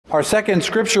Our second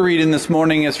scripture reading this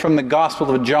morning is from the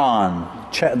Gospel of John,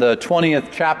 the 20th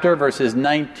chapter, verses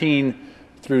 19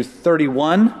 through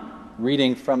 31,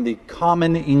 reading from the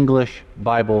Common English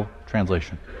Bible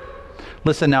translation.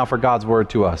 Listen now for God's word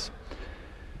to us.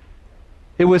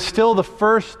 It was still the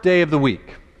first day of the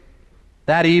week.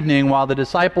 That evening, while the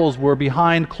disciples were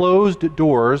behind closed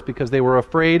doors because they were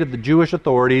afraid of the Jewish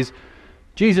authorities,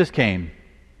 Jesus came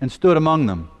and stood among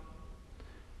them.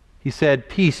 He said,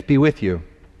 "Peace be with you."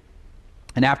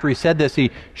 And after he said this, he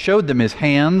showed them his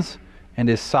hands and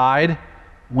his side.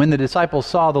 When the disciples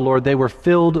saw the Lord, they were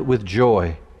filled with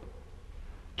joy.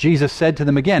 Jesus said to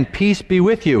them again, "Peace be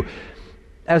with you.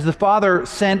 As the Father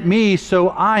sent me, so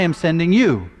I am sending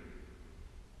you."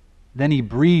 Then he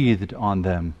breathed on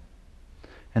them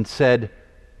and said,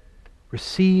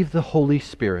 "Receive the Holy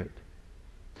Spirit.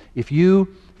 If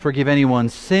you forgive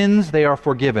anyone's sins, they are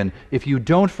forgiven. If you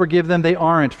don't forgive them, they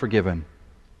aren't forgiven."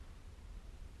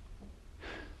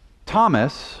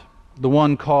 Thomas, the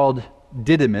one called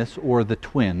Didymus, or the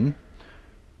twin,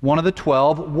 one of the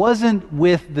 12, wasn't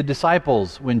with the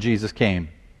disciples when Jesus came.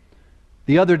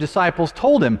 The other disciples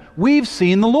told him, "We've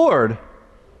seen the Lord."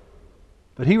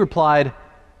 But he replied,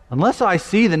 "Unless I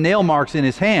see the nail marks in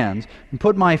his hands, and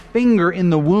put my finger in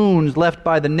the wounds left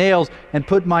by the nails, and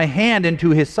put my hand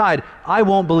into his side, I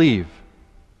won't believe."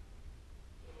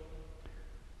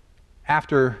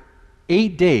 After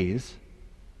 8 days,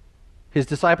 his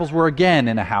disciples were again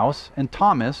in a house, and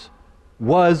Thomas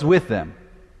was with them.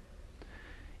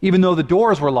 Even though the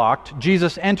doors were locked,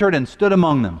 Jesus entered and stood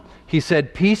among them. He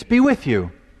said, "Peace be with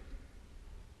you."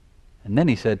 And then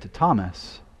he said to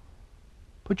Thomas,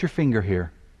 "Put your finger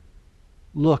here.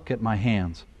 Look at my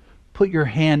hands. Put your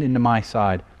hand into my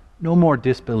side. No more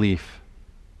disbelief.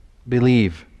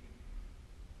 Believe."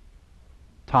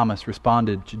 Thomas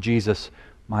responded to Jesus,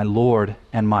 "My Lord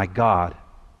and my God."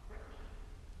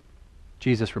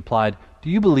 Jesus replied,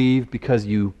 "Do you believe because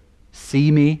you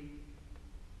see me?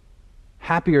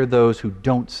 Happy are those who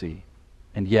don't see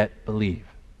and yet believe."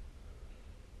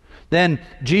 Then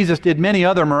Jesus did many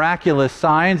other miraculous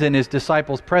signs in his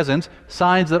disciples' presence,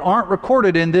 signs that aren't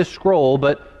recorded in this scroll,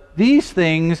 but these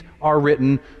things are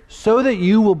written so that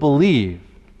you will believe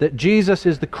that Jesus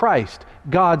is the Christ,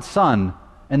 God's Son,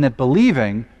 and that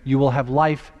believing you will have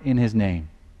life in his name.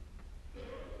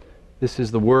 This is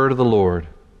the word of the Lord.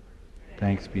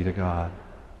 Thanks be to God.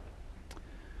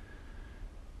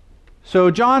 So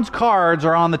John's cards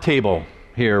are on the table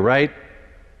here, right?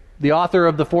 The author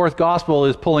of the fourth gospel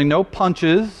is pulling no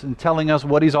punches and telling us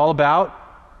what he's all about,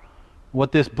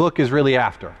 what this book is really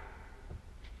after.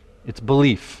 It's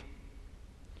belief.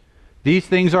 These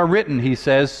things are written, he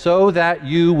says, so that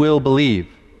you will believe.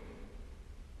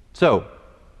 So,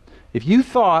 if you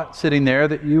thought sitting there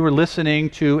that you were listening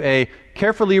to a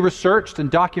carefully researched and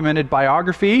documented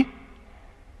biography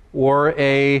or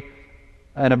an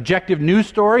objective news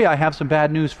story, I have some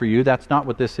bad news for you. That's not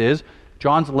what this is.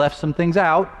 John's left some things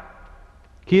out.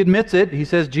 He admits it. He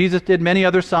says Jesus did many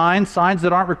other signs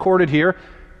that aren't recorded here.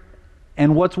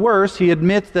 And what's worse, he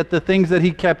admits that the things that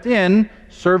he kept in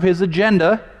serve his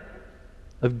agenda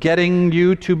of getting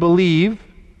you to believe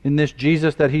in this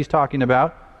Jesus that he's talking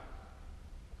about.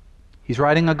 He's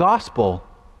writing a gospel.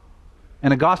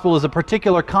 And a gospel is a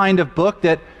particular kind of book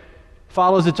that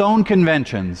follows its own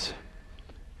conventions.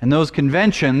 And those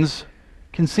conventions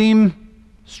can seem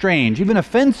strange, even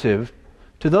offensive,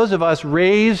 to those of us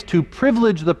raised to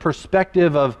privilege the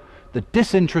perspective of the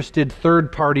disinterested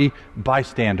third-party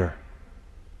bystander.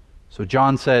 So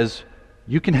John says,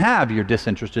 you can have your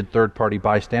disinterested third-party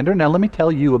bystander. Now let me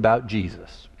tell you about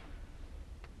Jesus.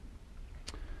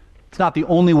 It's not the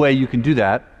only way you can do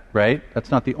that, right?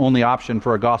 That's not the only option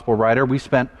for a gospel writer. We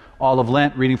spent all of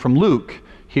Lent reading from Luke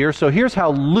here. So here's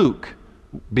how Luke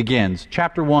begins.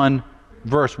 Chapter 1,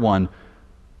 verse 1.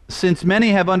 "Since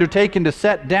many have undertaken to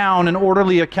set down an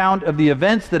orderly account of the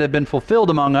events that have been fulfilled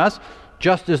among us,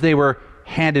 just as they were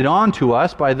handed on to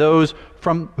us by those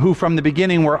who from the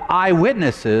beginning were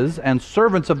eyewitnesses and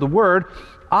servants of the word,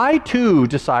 I too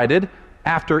decided,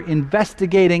 after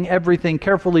investigating everything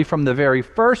carefully from the very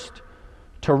first,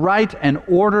 to write an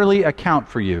orderly account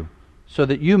for you, so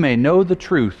that you may know the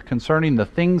truth concerning the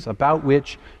things about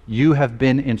which you have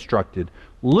been instructed."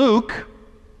 Luke,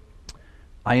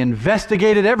 I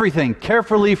investigated everything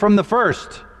carefully from the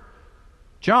first.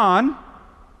 John,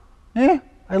 I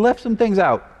left some things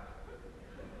out.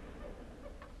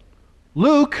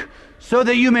 Luke, so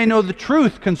that you may know the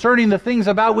truth concerning the things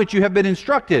about which you have been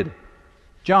instructed.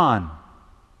 John,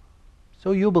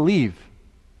 so you'll believe.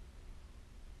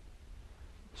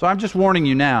 So I'm just warning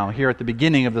you now, here at the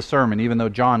beginning of the sermon, even though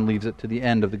John leaves it to the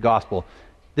end of the gospel,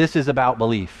 this is about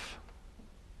belief.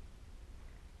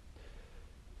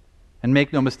 And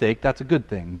make no mistake, that's a good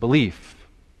thing. Belief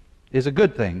is a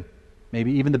good thing,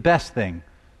 maybe even the best thing.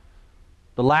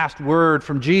 The last word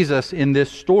from Jesus in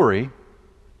this story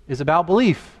is about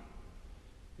belief.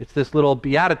 It's this little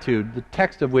beatitude, the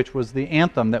text of which was the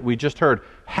anthem that we just heard.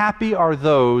 Happy are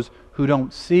those who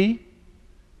don't see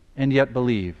and yet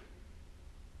believe.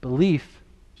 Belief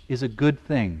is a good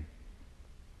thing.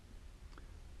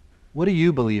 What do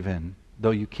you believe in,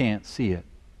 though you can't see it?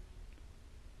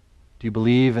 Do you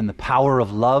believe in the power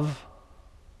of love?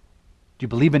 Do you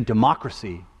believe in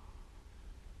democracy?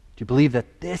 Do you believe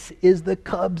that this is the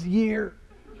Cubs' year?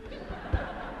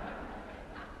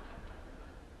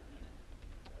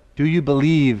 Do you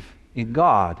believe in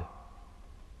God?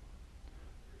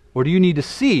 Or do you need to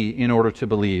see in order to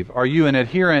believe? Are you an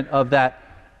adherent of that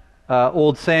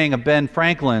old saying of Ben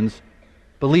Franklin's,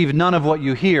 believe none of what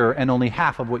you hear and only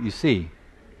half of what you see?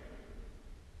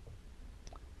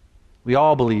 We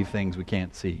all believe things we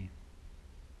can't see.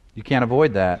 You can't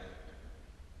avoid that.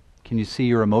 Can you see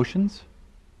your emotions?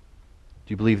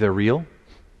 Do you believe they're real?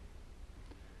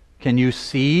 Can you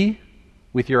see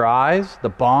with your eyes the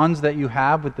bonds that you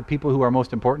have with the people who are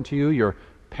most important to you, your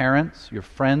parents, your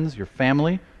friends, your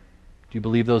family? Do you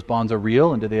believe those bonds are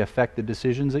real, and do they affect the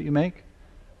decisions that you make?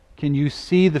 Can you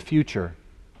see the future?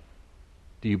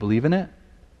 Do you believe in it?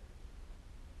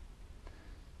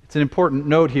 It's an important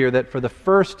note here that for the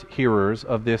first hearers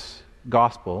of this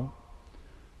gospel,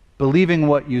 believing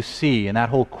what you see and that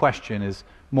whole question is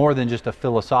more than just a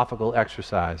philosophical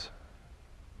exercise.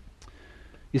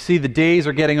 You see, the days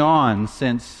are getting on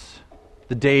since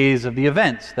the days of the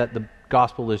events that the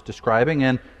gospel is describing,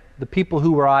 and the people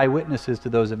who were eyewitnesses to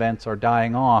those events are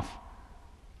dying off.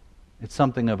 It's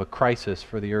something of a crisis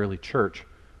for the early church.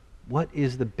 What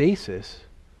is the basis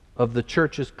of the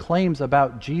church's claims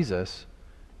about Jesus,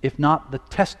 if not the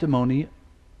testimony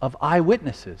of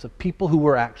eyewitnesses, of people who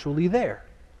were actually there?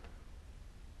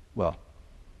 Well,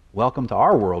 welcome to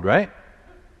our world, right?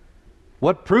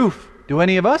 What proof do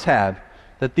any of us have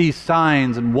that these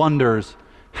signs and wonders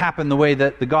happen the way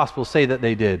that the Gospels say that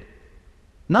they did?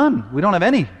 None. We don't have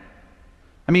any.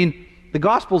 I mean, the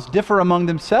Gospels differ among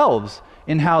themselves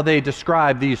in how they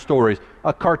describe these stories.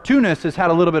 A cartoonist has had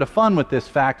a little bit of fun with this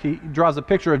fact. He draws a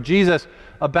picture of Jesus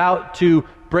about to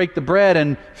break the bread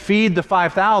and feed the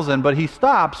 5,000, but he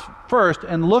stops first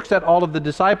and looks at all of the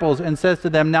disciples and says to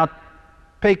them, now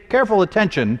pay careful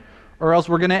attention, or else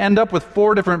we're going to end up with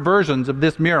 4 different versions of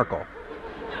this miracle.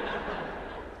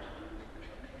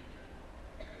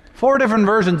 4 different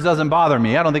versions doesn't bother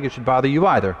me. I don't think it should bother you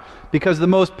either. Because the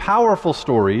most powerful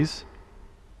stories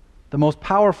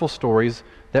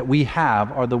that we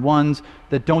have are the ones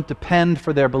that don't depend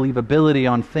for their believability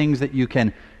on things that you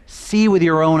can see with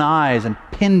your own eyes and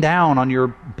pin down on your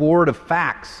board of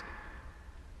facts.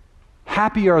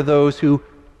 Happy are those who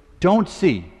don't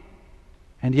see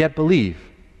and yet believe,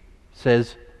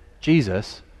 says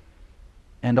Jesus,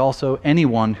 and also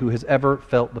anyone who has ever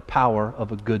felt the power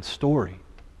of a good story.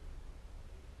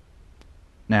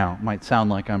 Now, it might sound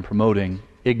like I'm promoting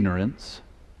ignorance.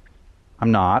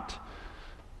 I'm not.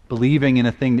 Believing in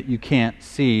a thing that you can't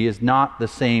see is not the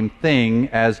same thing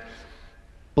as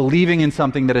believing in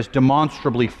something that is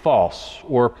demonstrably false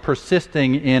or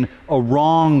persisting in a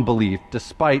wrong belief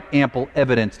despite ample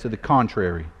evidence to the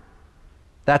contrary.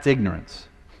 That's ignorance.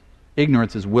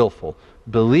 Ignorance is willful.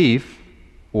 Belief,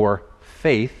 or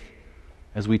faith,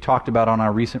 as we talked about on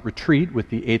our recent retreat with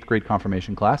the 8th grade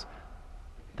confirmation class,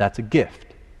 that's a gift.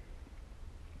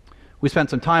 We spent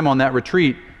some time on that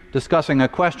retreat discussing a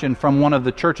question from one of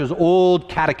the church's old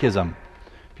catechism.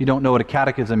 If you don't know what a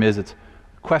catechism is, it's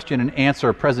a question and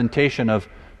answer presentation of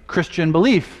Christian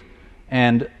belief.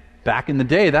 And back in the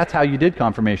day, that's how you did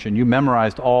confirmation. You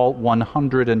memorized all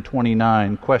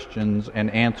 129 questions and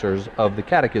answers of the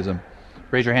catechism.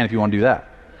 Raise your hand if you want to do that.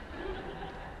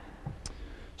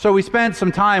 So we spent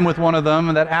some time with one of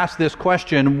them that asked this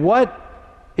question,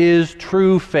 what is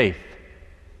true faith?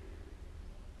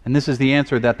 And this is the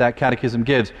answer that catechism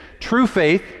gives. True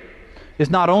faith is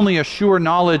not only a sure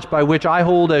knowledge by which I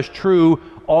hold as true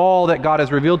all that God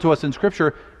has revealed to us in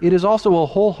Scripture, it is also a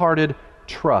wholehearted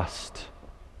trust,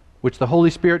 which the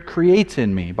Holy Spirit creates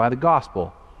in me by the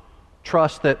gospel.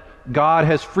 Trust that God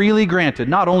has freely granted,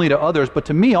 not only to others, but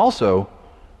to me also,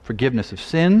 forgiveness of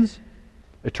sins,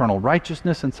 eternal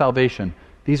righteousness, and salvation.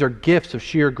 These are gifts of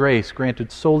sheer grace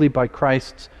granted solely by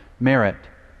Christ's merit.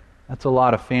 That's a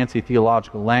lot of fancy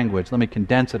theological language. Let me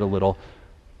condense it a little.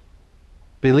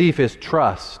 Belief is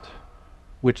trust,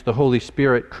 which the Holy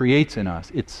Spirit creates in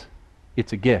us.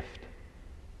 It's a gift,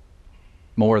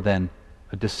 more than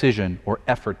a decision or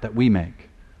effort that we make.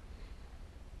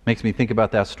 Makes me think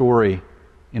about that story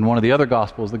in one of the other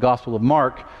Gospels, the Gospel of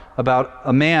Mark, about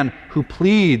a man who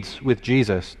pleads with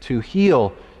Jesus to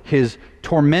heal his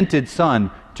tormented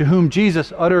son, to whom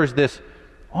Jesus utters this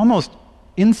almost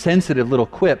insensitive little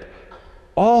quip,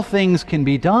 "All things can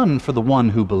be done for the one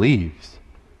who believes."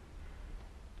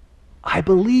 "I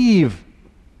believe,"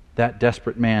 that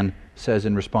desperate man says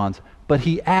in response, but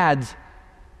he adds,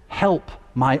 "Help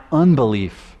my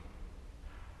unbelief."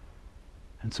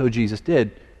 And so Jesus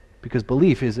did, because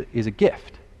belief is a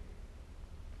gift.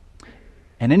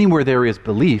 And anywhere there is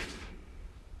belief,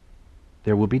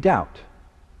 there will be doubt.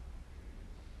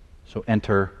 So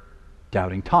enter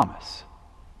doubting Thomas.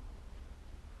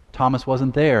 Thomas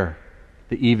wasn't there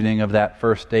the evening of that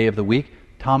first day of the week.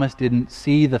 Thomas didn't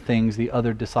see the things the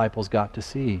other disciples got to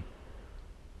see.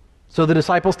 So the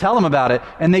disciples tell him about it,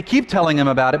 and they keep telling him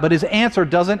about it, but his answer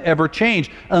doesn't ever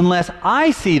change. "Unless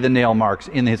I see the nail marks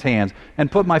in his hands, and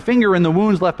put my finger in the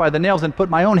wounds left by the nails, and put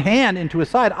my own hand into his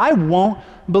side, I won't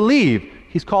believe."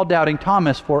 He's called doubting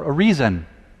Thomas for a reason.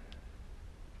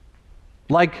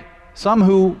 Like some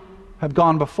who have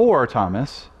gone before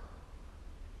Thomas,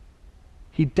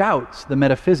 he doubts the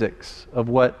metaphysics of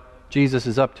what Jesus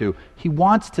is up to. He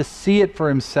wants to see it for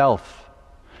himself.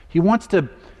 He wants to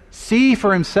see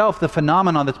for himself the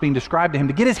phenomenon that's being described to him,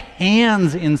 to get his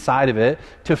hands inside of it,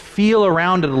 to feel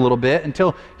around it a little bit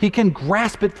until he can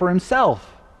grasp it for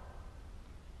himself.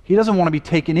 He doesn't want to be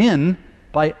taken in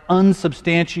by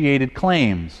unsubstantiated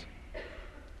claims.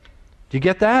 Do you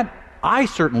get that? I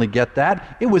certainly get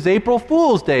that. It was April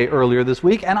Fool's Day earlier this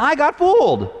week, and I got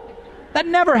fooled. That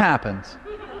never happens.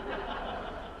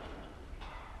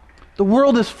 The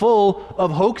world is full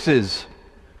of hoaxes.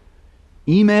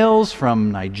 Emails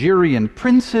from Nigerian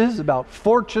princes about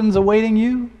fortunes awaiting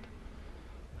you.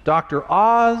 Dr.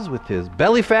 Oz with his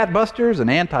belly fat busters and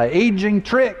anti-aging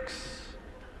tricks.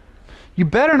 You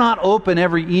better not open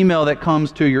every email that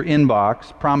comes to your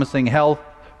inbox promising health,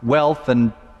 wealth,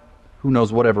 and who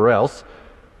knows whatever else.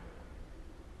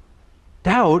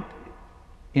 Doubt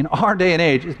in our day and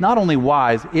age is not only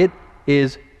wise, it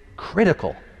is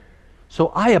critical.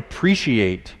 So I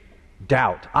appreciate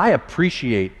doubt. I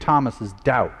appreciate Thomas's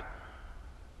doubt.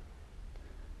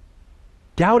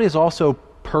 Doubt is also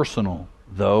personal,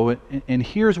 though, and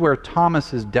here's where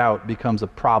Thomas's doubt becomes a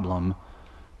problem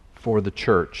for the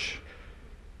church.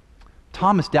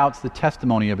 Thomas doubts the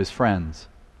testimony of his friends.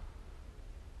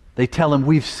 They tell him,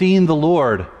 "We've seen the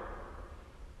Lord."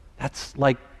 That's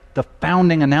like the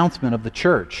founding announcement of the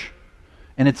church.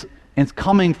 And it's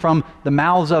coming from the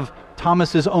mouths of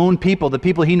Thomas's own people, the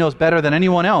people he knows better than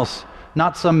anyone else,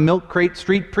 not some milk crate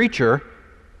street preacher.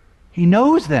 He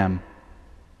knows them,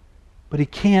 but he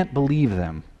can't believe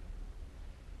them.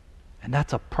 And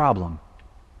that's a problem.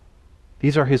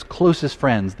 These are his closest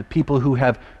friends, the people who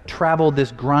have traveled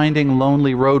this grinding,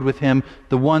 lonely road with him,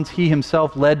 the ones he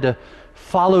himself led to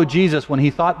follow Jesus when he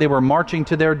thought they were marching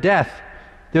to their death.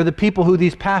 They're the people who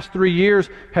these past 3 years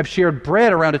have shared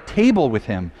bread around a table with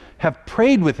him, have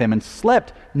prayed with him, and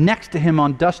slept next to him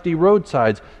on dusty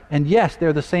roadsides. And yes,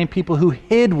 they're the same people who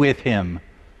hid with him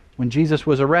when Jesus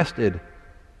was arrested.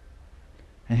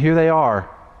 And here they are,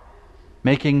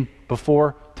 making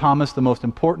before Thomas the most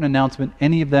important announcement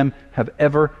any of them have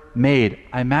ever made.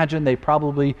 I imagine they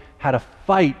probably had a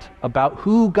fight about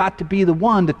who got to be the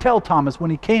one to tell Thomas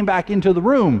when he came back into the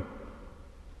room.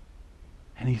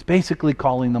 And he's basically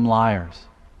calling them liars.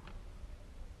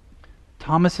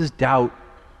 Thomas's doubt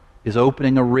is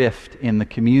opening a rift in the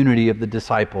community of the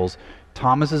disciples.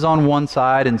 Thomas is on one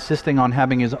side, insisting on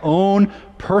having his own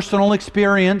personal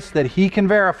experience that he can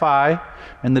verify,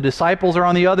 and the disciples are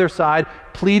on the other side,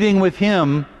 pleading with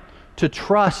him to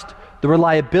trust the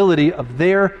reliability of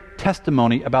their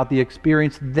testimony about the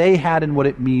experience they had and what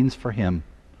it means for him.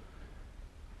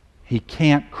 He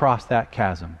can't cross that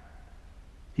chasm.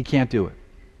 He can't do it.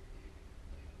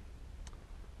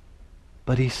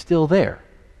 But he's still there.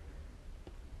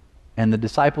 And the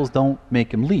disciples don't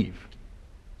make him leave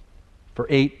for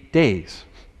 8 days.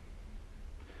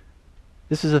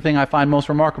 This is the thing I find most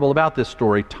remarkable about this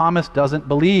story. Thomas doesn't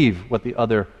believe what the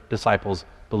other disciples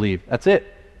believe. That's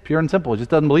it. Pure and simple. He just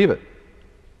doesn't believe it.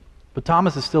 But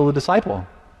Thomas is still a disciple.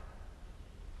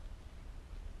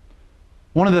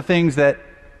 One of the things that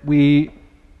we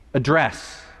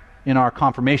address in our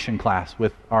confirmation class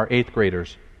with our 8th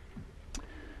graders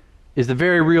is the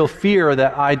very real fear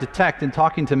that I detect in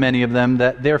talking to many of them,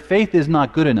 that their faith is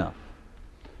not good enough.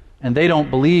 And they don't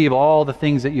believe all the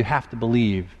things that you have to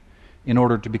believe in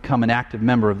order to become an active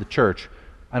member of the church.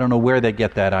 I don't know where they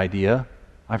get that idea.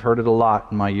 I've heard it a lot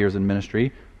in my years in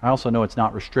ministry. I also know it's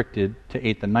not restricted to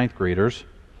 8th and 9th graders.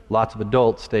 Lots of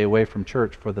adults stay away from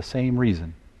church for the same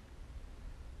reason.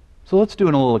 So let's do a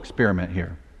little experiment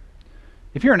here.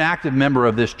 If you're an active member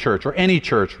of this church, or any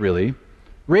church really,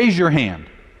 raise your hand.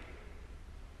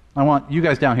 I want you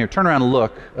guys down here, turn around and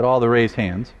look at all the raised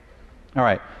hands. All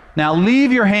right. Now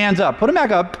leave your hands up. Put them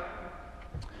back up.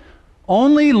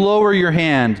 Only lower your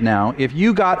hand now if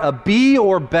you got a B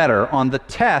or better on the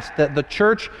test that the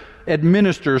church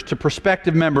administers to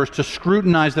prospective members to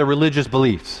scrutinize their religious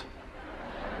beliefs.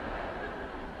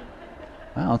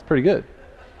 Wow, that's pretty good.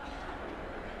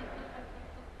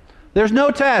 There's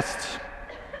no test.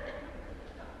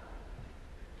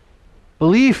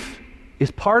 Belief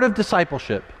is part of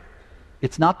discipleship.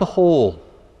 It's not the whole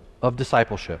of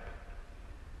discipleship.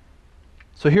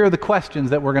 So here are the questions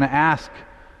that we're going to ask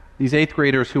these 8th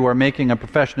graders who are making a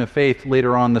profession of faith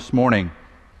later on this morning.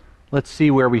 Let's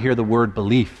see where we hear the word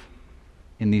belief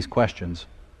in these questions.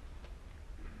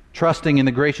 Trusting in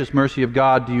the gracious mercy of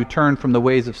God, do you turn from the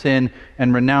ways of sin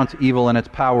and renounce evil and its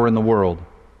power in the world?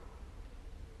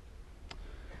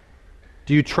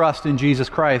 Do you trust in Jesus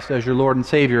Christ as your Lord and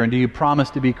Savior, and do you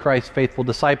promise to be Christ's faithful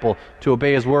disciple, to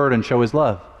obey His word and show His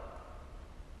love?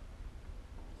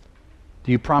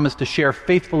 Do you promise to share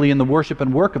faithfully in the worship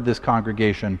and work of this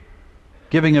congregation,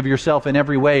 giving of yourself in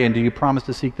every way, and do you promise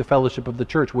to seek the fellowship of the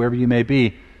church wherever you may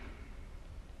be?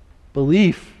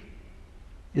 Belief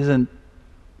isn't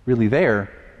really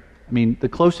there. I mean, the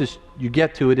closest you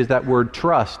get to it is that word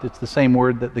trust. It's the same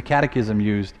word that the Catechism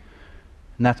used,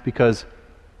 and that's because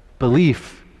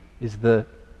belief is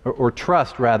or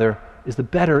trust rather, is the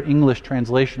better English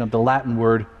translation of the Latin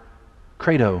word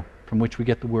credo, from which we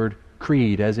get the word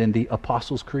creed, as in the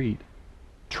Apostles' Creed.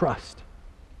 Trust.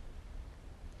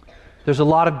 There's a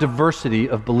lot of diversity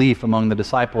of belief among the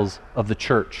disciples of the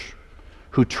church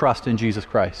who trust in Jesus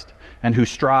Christ and who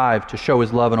strive to show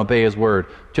His love and obey His word,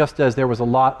 just as there was a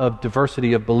lot of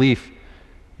diversity of belief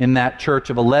in that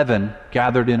church of 11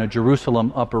 gathered in a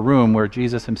Jerusalem upper room where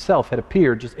Jesus Himself had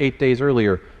appeared just 8 days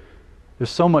earlier.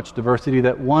 There's so much diversity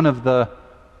that one of the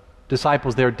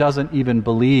disciples there doesn't even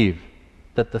believe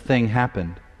that the thing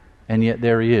happened. And yet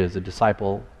there he is, a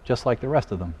disciple just like the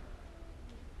rest of them.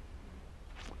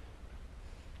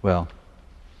 Well,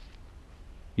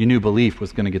 you knew belief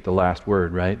was going to get the last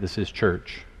word, right? This is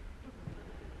church.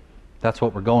 That's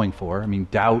what we're going for. I mean,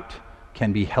 doubt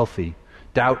can be healthy.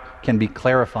 Doubt can be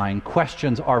clarifying.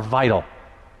 Questions are vital.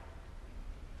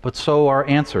 But so are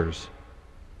answers.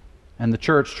 And the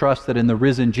church trusts that in the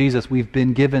risen Jesus we've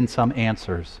been given some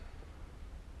answers.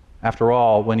 After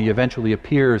all, when He eventually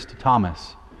appears to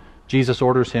Thomas, Jesus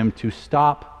orders him to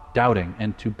stop doubting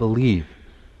and to believe.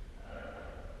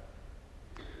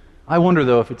 I wonder,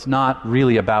 though, if it's not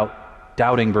really about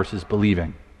doubting versus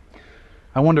believing.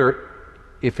 I wonder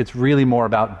if it's really more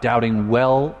about doubting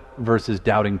well versus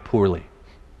doubting poorly.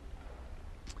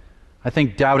 I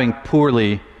think doubting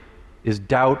poorly is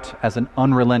doubt as an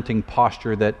unrelenting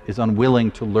posture that is unwilling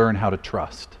to learn how to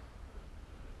trust.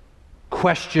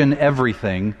 Question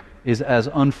everything is as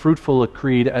unfruitful a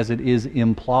creed as it is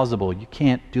implausible. You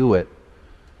can't do it.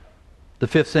 The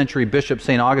 5th century bishop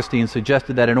St. Augustine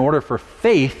suggested that in order for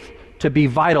faith to be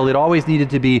vital, it always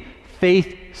needed to be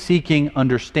faith-seeking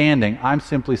understanding. I'm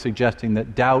simply suggesting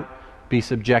that doubt be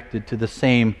subjected to the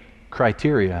same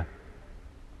criteria.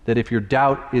 That if your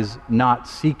doubt is not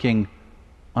seeking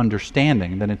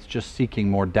understanding, then it's just seeking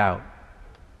more doubt.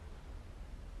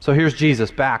 So here's Jesus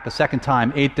back a second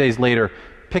time, 8 days later,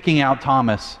 picking out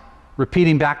Thomas,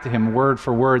 repeating back to him word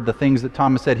for word the things that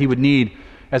Thomas said he would need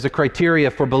as a criteria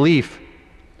for belief.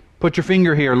 Put your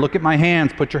finger here, look at my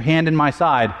hands, put your hand in my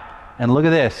side, and look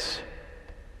at this.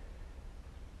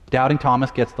 Doubting Thomas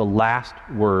gets the last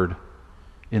word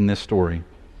in this story.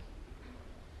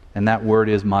 And that word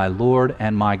is my Lord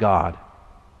and my God.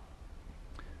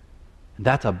 And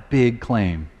that's a big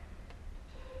claim.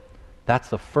 That's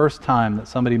the first time that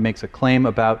somebody makes a claim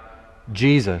about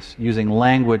Jesus using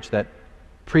language that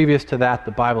previous to that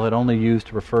the Bible had only used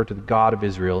to refer to the God of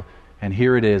Israel. And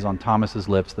here it is on Thomas's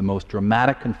lips, the most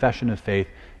dramatic confession of faith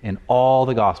in all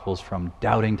the Gospels from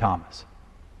doubting Thomas.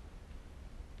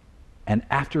 And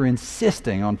after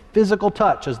insisting on physical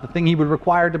touch as the thing he would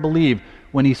require to believe,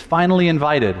 when he's finally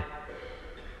invited,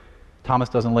 Thomas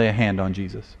doesn't lay a hand on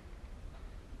Jesus.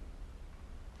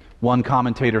 One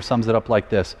commentator sums it up like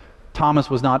this: Thomas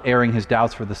was not airing his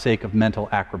doubts for the sake of mental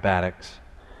acrobatics.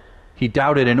 He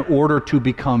doubted in order to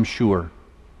become sure.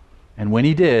 And when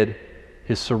he did,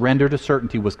 his surrender to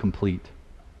certainty was complete.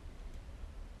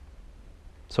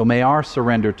 So may our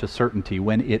surrender to certainty,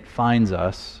 when it finds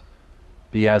us,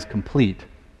 be as complete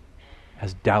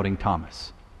as doubting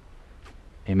Thomas.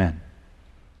 Amen.